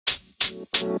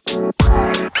Welcome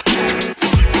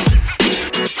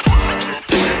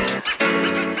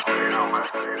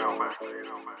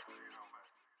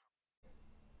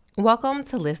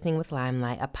to Listening with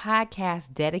Limelight, a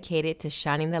podcast dedicated to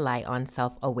shining the light on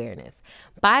self-awareness.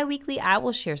 Bi-weekly, I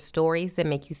will share stories that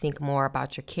make you think more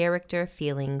about your character,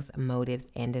 feelings, motives,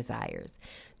 and desires.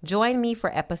 Join me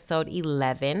for episode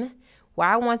 11, where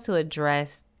I want to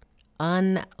address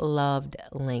unloved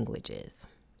languages.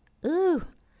 Ooh,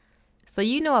 so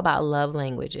you know about love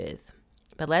languages,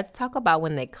 but let's talk about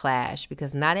when they clash,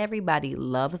 because not everybody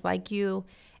loves like you,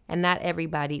 and not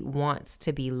everybody wants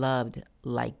to be loved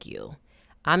like you.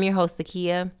 I'm your host,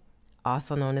 Akia,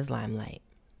 also known as Limelight.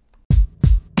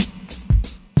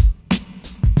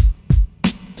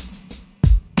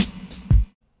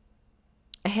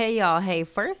 Hey, y'all. Hey,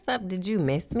 first up, did you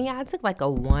miss me? I took like a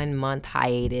 1-month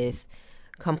hiatus,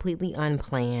 completely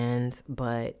unplanned,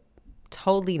 but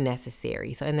totally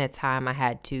necessary. So in that time, I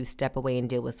had to step away and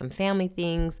deal with some family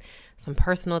things, some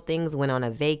personal things, went on a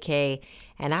vacay.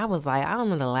 And I was like, I don't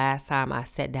know the last time I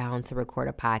sat down to record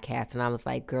a podcast. And I was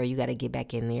like, girl, you got to get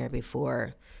back in there before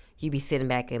you be sitting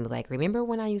back and be like, remember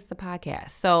when I used to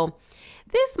podcast? So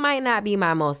this might not be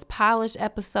my most polished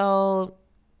episode.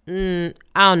 I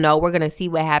don't know. We're going to see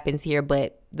what happens here.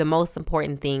 But the most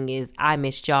important thing is I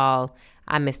missed y'all.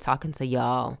 I miss talking to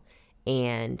y'all.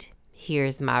 And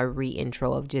here's my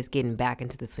re-intro of just getting back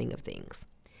into the swing of things.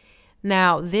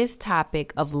 Now, this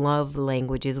topic of love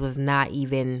languages wasn't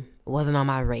on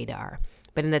my radar.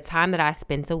 But in the time that I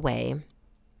spent away,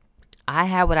 I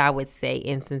had what I would say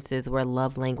instances where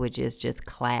love languages just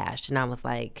clashed. And I was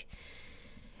like,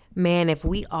 man, if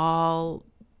we all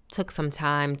took some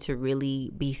time to really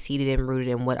be seated and rooted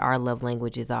in what our love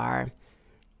languages are,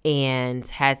 and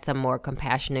had some more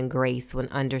compassion and grace when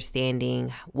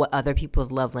understanding what other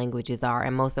people's love languages are,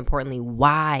 and most importantly,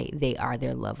 why they are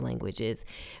their love languages.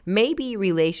 Maybe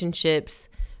relationships,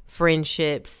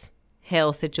 friendships,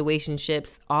 hell,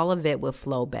 situationships, all of it would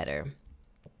flow better.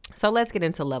 So let's get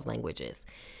into love languages.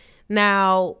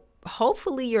 Now,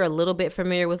 hopefully you're a little bit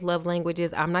familiar with love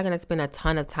languages. I'm not going to spend a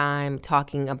ton of time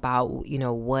talking about,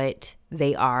 what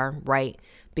they are, right?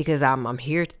 Because I'm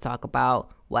here to talk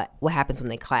about what happens when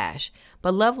they clash.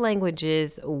 But love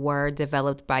languages were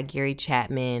developed by Gary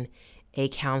Chapman, a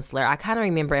counselor. I kind of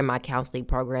remember in my counseling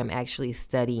program actually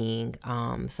studying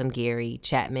some Gary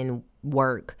Chapman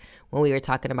work when we were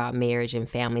talking about marriage and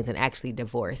families and actually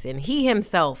divorce. And he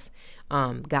himself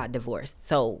got divorced.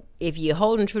 So if you're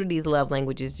holding true to these love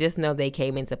languages, just know they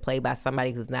came into play by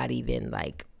somebody who's not even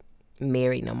like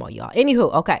married no more, y'all.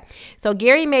 Anywho, okay. So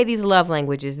Gary made these love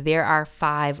languages. There are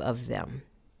 5 of them.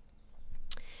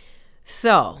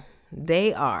 So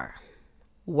they are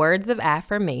words of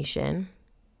affirmation,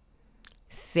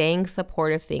 saying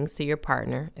supportive things to your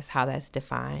partner is how that's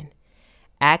defined,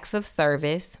 acts of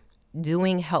service,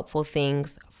 doing helpful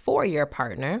things for your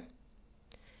partner,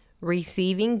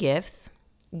 receiving gifts,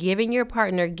 giving your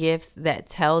partner gifts that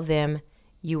tell them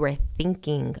you were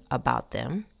thinking about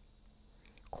them,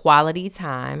 quality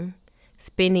time,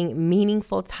 spending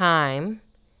meaningful time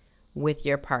with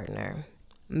your partner.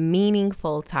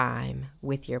 Meaningful time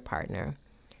with your partner,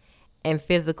 and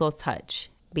physical touch,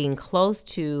 being close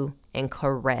to and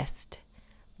caressed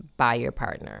by your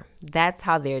partner. That's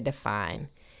how they're defined.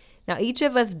 Now, each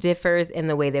of us differs in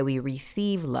the way that we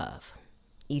receive love.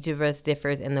 Each of us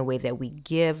differs in the way that we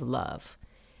give love,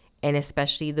 and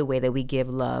especially the way that we give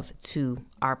love to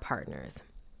our partners.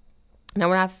 Now,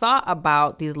 when I thought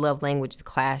about these love languages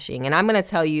clashing, and I'm going to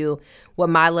tell you what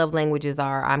my love languages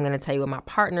are, I'm going to tell you what my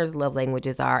partner's love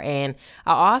languages are, and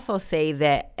I'll also say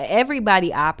that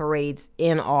everybody operates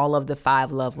in all of the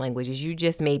 5 love languages. You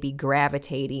just may be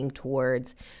gravitating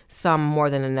towards some more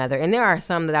than another, and there are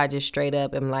some that I just straight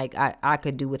up am like, I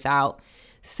could do without.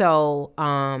 So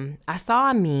I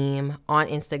saw a meme on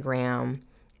Instagram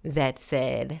that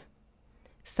said,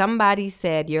 somebody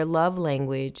said your love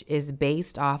language is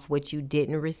based off what you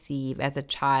didn't receive as a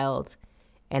child,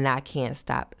 and I can't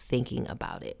stop thinking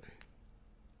about it.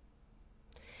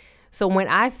 So when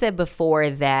I said before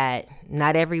that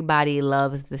not everybody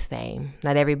loves the same,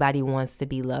 not everybody wants to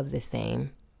be loved the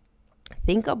same,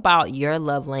 think about your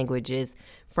love languages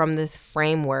from this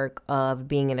framework of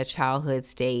being in a childhood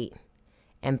state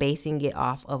and basing it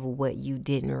off of what you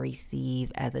didn't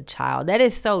receive as a child. That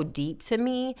is so deep to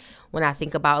me when I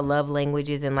think about love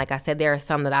languages. And like I said, there are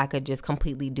some that I could just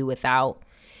completely do without.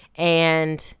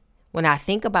 And when I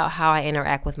think about how I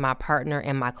interact with my partner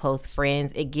and my close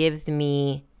friends, it gives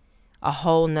me a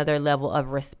whole nother level of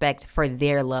respect for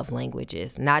their love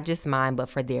languages, not just mine, but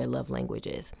for their love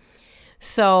languages.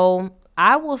 So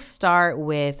I will start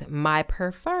with my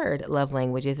preferred love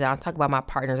languages, and I'll talk about my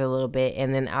partners a little bit,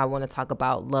 and then I want to talk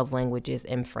about love languages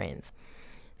and friends.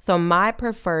 So my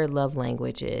preferred love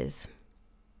languages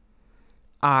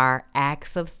are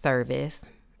acts of service.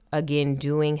 Again,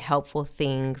 doing helpful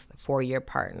things for your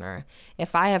partner.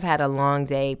 If I have had a long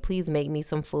day, please make me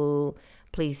some food.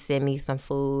 Please send me some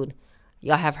food.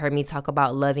 Y'all have heard me talk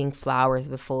about loving flowers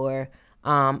before.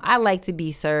 I like to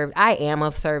be served. I am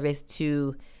of service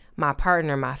to my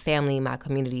partner, my family, my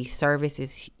community. Service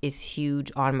is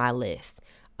huge on my list.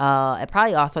 It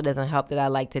probably also doesn't help that I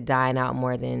like to dine out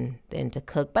more than to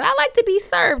cook, but I like to be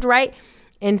served, right?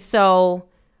 And so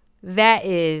that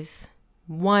is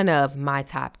one of my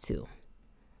top two.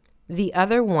 The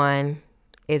other one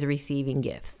is receiving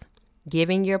gifts.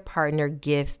 Giving your partner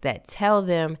gifts that tell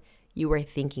them you were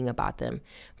thinking about them.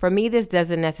 For me, this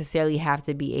doesn't necessarily have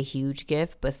to be a huge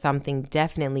gift, but something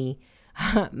definitely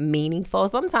meaningful.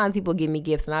 Sometimes people give me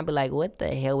gifts and I'll be like, what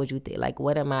the hell would you think? Like,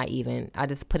 what am I even? I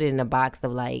just put it in a box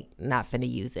of like, not finna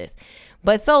use this.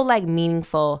 But so like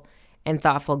meaningful and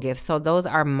thoughtful gifts. So those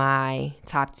are my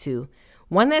top two.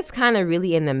 One that's kind of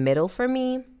really in the middle for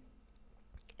me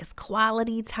is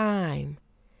quality time.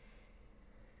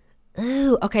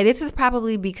 Ooh, okay, this is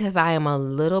probably because I am a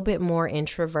little bit more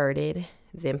introverted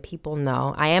than people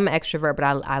know. I am an extrovert, but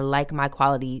I like my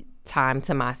quality time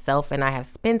to myself, and I have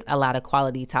spent a lot of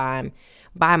quality time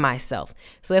by myself.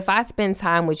 So if I spend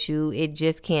time with you, it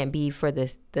just can't be for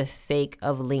the sake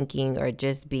of linking or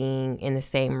just being in the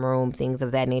same room, things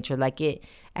of that nature. Like it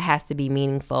has to be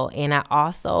meaningful. And I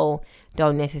also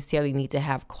don't necessarily need to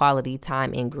have quality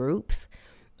time in groups.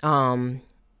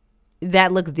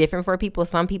 That looks different for people.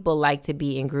 Some people like to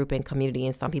be in group and community,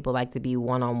 and some people like to be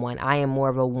one-on-one. I am more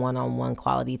of a one-on-one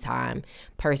quality time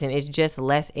person. It's just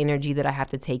less energy that I have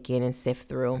to take in and sift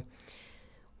through.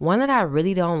 One that I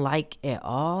really don't like at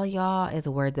all, y'all, is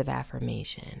words of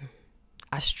affirmation.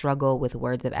 I struggle with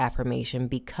words of affirmation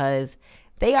because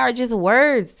they are just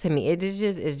words to me. It's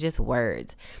just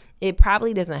words. It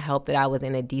probably doesn't help that I was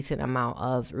in a decent amount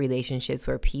of relationships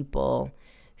where people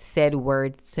said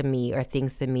words to me or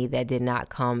things to me that did not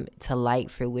come to light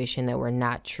fruition, that were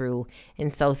not true.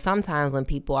 And so sometimes when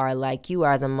people are like, you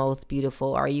are the most beautiful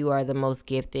or you are the most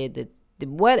gifted,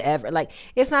 whatever, like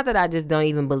it's not that I just don't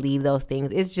even believe those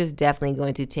things. It's just definitely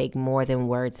going to take more than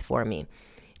words for me.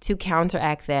 To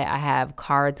counteract that, I have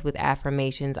cards with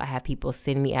affirmations. I have people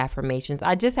send me affirmations.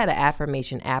 I just had an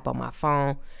affirmation app on my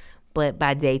phone, but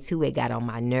by day 2, it got on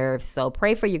my nerves. So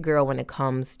pray for your girl when it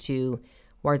comes to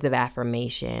words of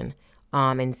affirmation,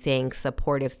 and saying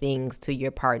supportive things to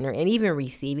your partner, and even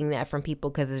receiving that from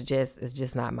people, because it's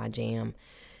just not my jam.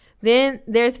 Then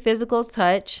there's physical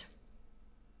touch.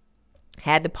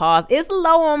 Had to pause. It's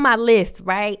low on my list,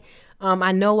 right?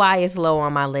 I know why it's low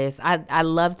on my list. I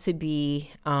love to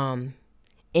be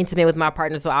intimate with my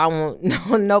partner, so I won't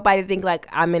nobody think like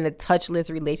I'm in a touchless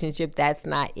relationship. That's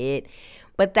not it.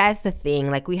 But that's the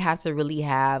thing. Like we have to really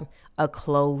have a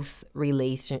close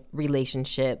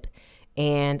relationship,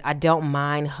 and I don't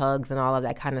mind hugs and all of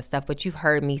that kind of stuff. But you've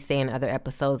heard me say in other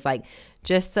episodes, like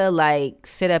just to like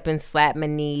sit up and slap my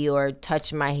knee or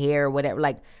touch my hair or whatever,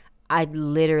 like I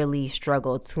literally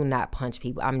struggle to not punch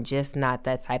people. I'm just not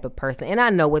that type of person. And I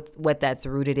know what that's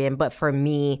rooted in. But for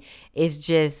me, it's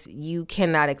just, you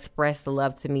cannot express the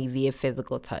love to me via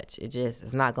physical touch.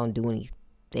 It's not going to do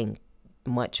anything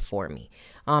much for me.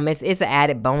 It's an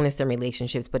added bonus in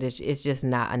relationships, but it's just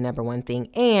not a number one thing.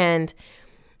 And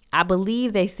I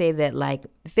believe they say that like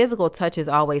physical touch is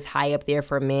always high up there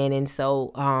for men. And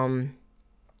so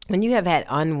when you have had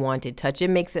unwanted touch, it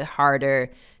makes it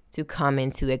harder to come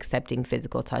into accepting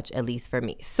physical touch, at least for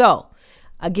me. So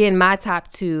again, my top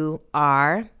 2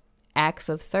 are acts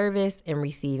of service and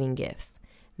receiving gifts.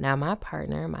 Now my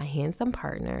partner, my handsome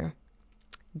partner,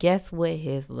 guess what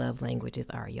his love languages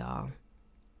are, y'all?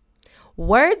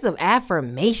 Words of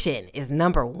affirmation is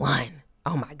number 1.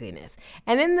 Oh my goodness.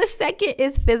 And then the second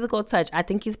is physical touch. I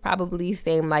think he's probably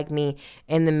same like me,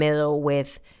 in the middle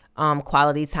with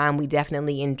quality time. We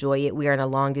definitely enjoy it. We are in a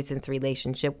long distance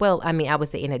relationship. Well, I mean, I would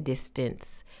say in a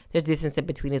distance. There's distance in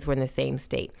between us. We're in the same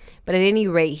state. But at any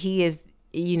rate, he is,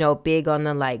 big on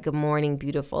the like, good morning,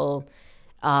 beautiful.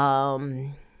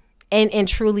 And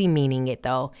truly meaning it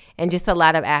though. And just a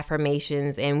lot of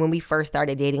affirmations. And when we first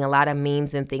started dating, a lot of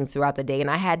memes and things throughout the day. And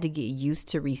I had to get used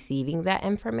to receiving that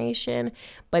information.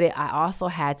 But I also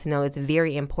had to know it's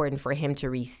very important for him to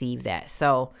receive that.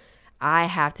 So I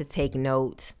have to take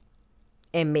note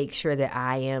and make sure that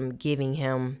I am giving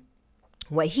him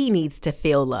what he needs to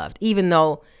feel loved. Even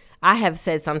though I have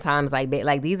said sometimes like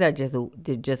these are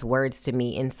just words to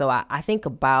me. And so I think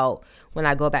about when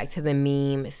I go back to the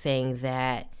meme saying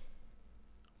that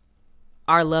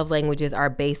our love languages are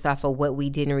based off of what we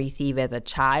didn't receive as a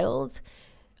child.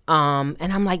 And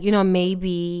I'm like,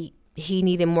 maybe he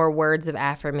needed more words of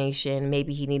affirmation.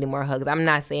 Maybe he needed more hugs. I'm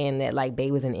not saying that like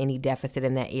Bae was in any deficit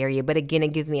in that area, but again,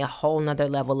 it gives me a whole nother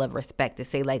level of respect to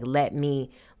say like, let me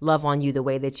love on you the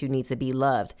way that you need to be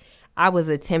loved. I was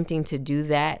attempting to do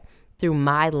that through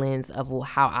my lens of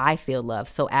how I feel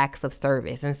loved. So acts of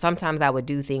service. And sometimes I would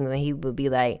do things and he would be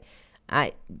like,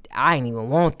 I ain't even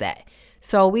want that.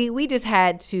 So we just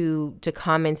had to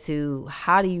come into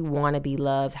how do you want to be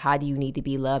loved? How do you need to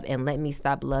be loved? And let me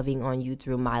stop loving on you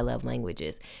through my love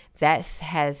languages. That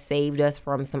has saved us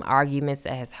from some arguments.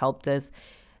 That has helped us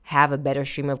have a better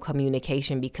stream of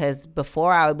communication, because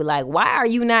before I would be like, why are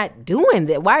you not doing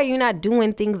that? Why are you not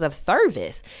doing things of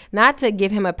service? Not to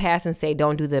give him a pass and say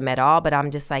don't do them at all, but I'm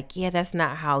just like, yeah, that's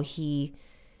not how he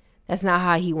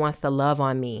wants to love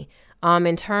on me.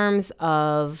 In terms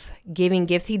of giving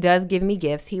gifts, he does give me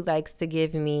gifts. He likes to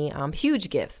give me huge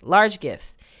gifts, large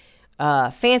gifts,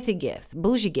 fancy gifts,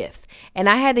 bougie gifts. And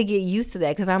I had to get used to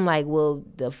that because I'm like, well,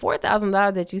 the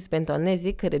 $4,000 that you spent on this,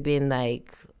 it could have been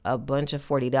like a bunch of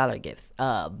 $40 gifts.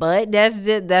 But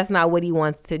that's not what he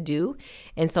wants to do.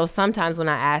 And so sometimes when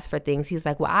I ask for things, he's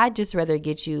like, well, I'd just rather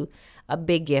get you a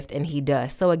big gift, and he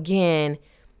does. So again,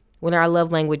 when our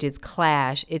love languages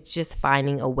clash, it's just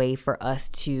finding a way for us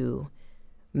to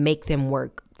make them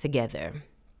work together.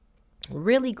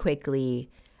 Really quickly,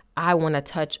 I want to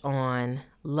touch on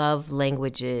love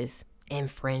languages and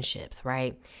friendships,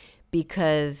 right?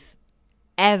 Because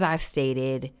as I've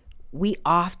stated, we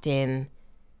often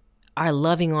are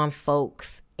loving on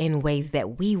folks in ways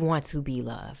that we want to be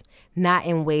loved, not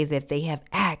in ways that they have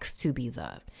asked to be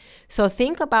loved. So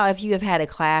think about if you have had a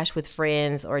clash with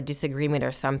friends or disagreement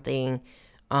or something,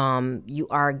 you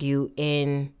argue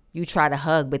and you try to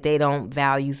hug, but they don't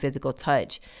value physical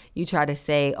touch. You try to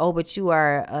say, oh, but you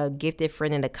are a gifted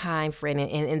friend and a kind friend,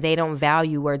 and they don't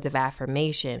value words of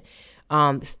affirmation.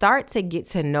 Start to get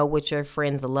to know what your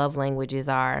friends' love languages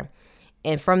are.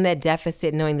 And from that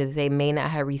deficit, knowing that they may not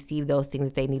have received those things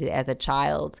that they needed as a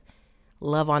child,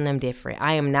 love on them different.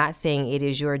 I am not saying it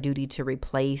is your duty to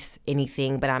replace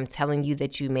anything, but I'm telling you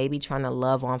that you may be trying to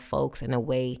love on folks in a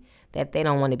way that they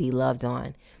don't want to be loved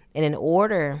on. And in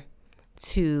order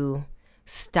to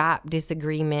stop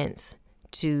disagreements,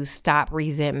 to stop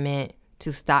resentment,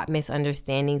 to stop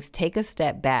misunderstandings, take a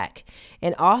step back.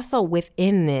 And also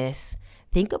within this,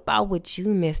 think about what you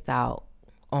missed out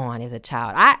on as a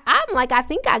child. I'm like, I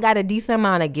think I got a decent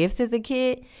amount of gifts as a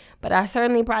kid, but I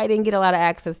certainly probably didn't get a lot of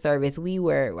acts of service.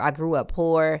 I grew up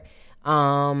poor,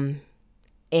 and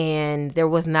there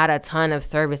was not a ton of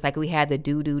service. Like we had the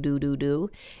do.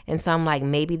 And so I'm like,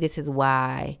 maybe this is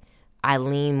why I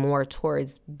lean more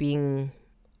towards being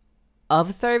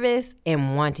of service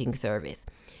and wanting service.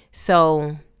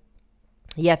 So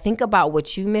yeah, think about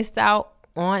what you missed out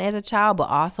on as a child, but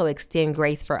also extend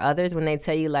grace for others when they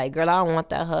tell you like, girl, I don't want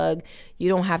that hug. You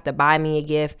don't have to buy me a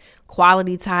gift.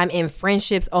 Quality time and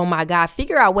friendships. Oh my God.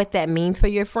 Figure out what that means for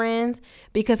your friends,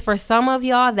 because for some of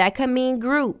y'all that could mean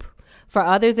group. For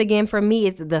others, again, for me,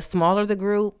 it's the smaller the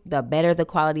group, the better the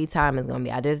quality time is going to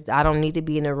be. I don't need to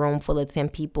be in a room full of 10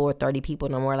 people or 30 people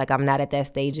no more. Like I'm not at that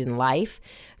stage in life.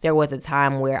 There was a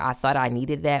time where I thought I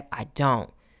needed that. I don't.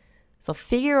 So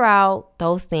figure out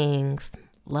those things.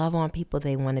 Love on people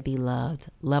they want to be loved.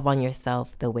 Love on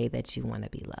yourself the way that you want to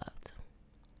be loved.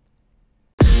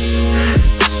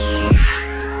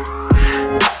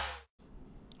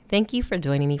 Thank you for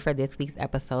joining me for this week's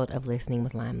episode of Listening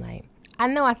with Limelight. I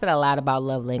know I said a lot about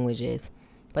love languages,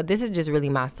 but this is just really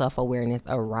my self-awareness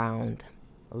around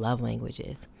love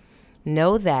languages.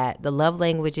 Know that the love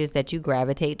languages that you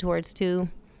gravitate towards too,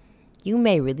 you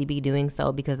may really be doing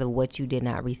so because of what you did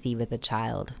not receive as a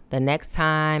child. The next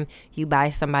time you buy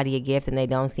somebody a gift and they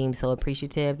don't seem so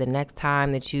appreciative, the next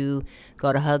time that you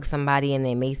go to hug somebody and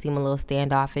they may seem a little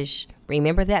standoffish,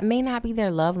 remember that may not be their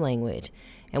love language.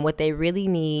 And what they really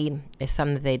need is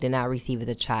something that they did not receive as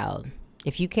a child.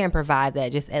 If you can't provide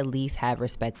that, just at least have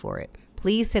respect for it.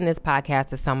 Please send this podcast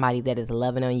to somebody that is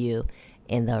loving on you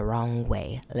in the wrong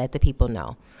way. Let the people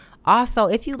know. Also,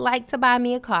 if you'd like to buy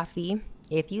me a coffee,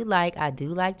 I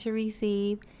do like to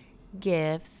receive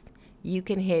gifts. You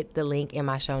can hit the link in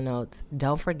my show notes.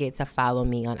 Don't forget to follow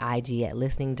me on IG at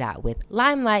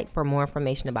listening.withlimelight for more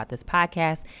information about this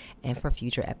podcast and for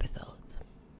future episodes.